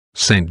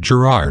Saint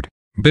Gerard,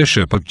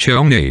 Bishop of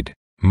Chonad,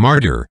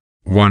 Martyr,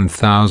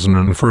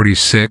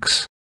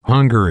 1046,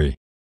 Hungary.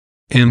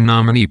 In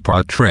nomine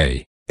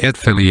Patri, et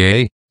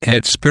Filii,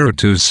 et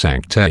Spiritus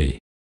Sancti.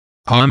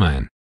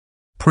 Amen.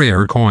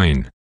 Prayer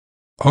Coin.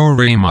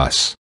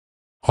 Oremus.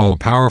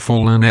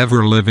 All-powerful and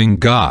ever-living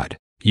God,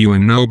 you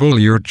ennoble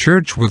your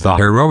Church with the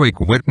heroic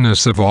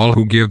witness of all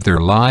who give their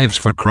lives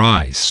for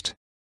Christ.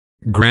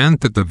 Grant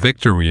that the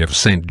victory of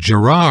Saint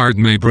Gerard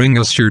may bring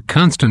us your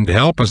constant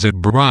help as it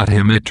brought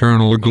him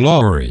eternal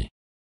glory.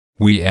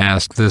 We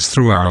ask this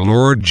through our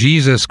Lord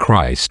Jesus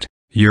Christ,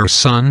 your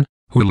Son,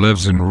 who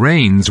lives and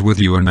reigns with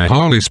you in the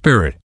Holy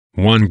Spirit,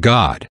 one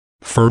God,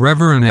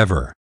 forever and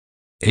ever.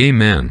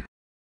 Amen.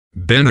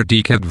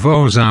 Benedicat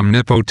vos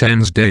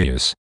omnipotens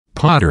Deus,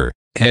 Pater,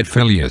 et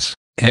Filius,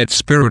 et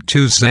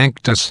Spiritus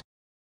Sanctus.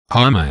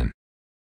 Amen.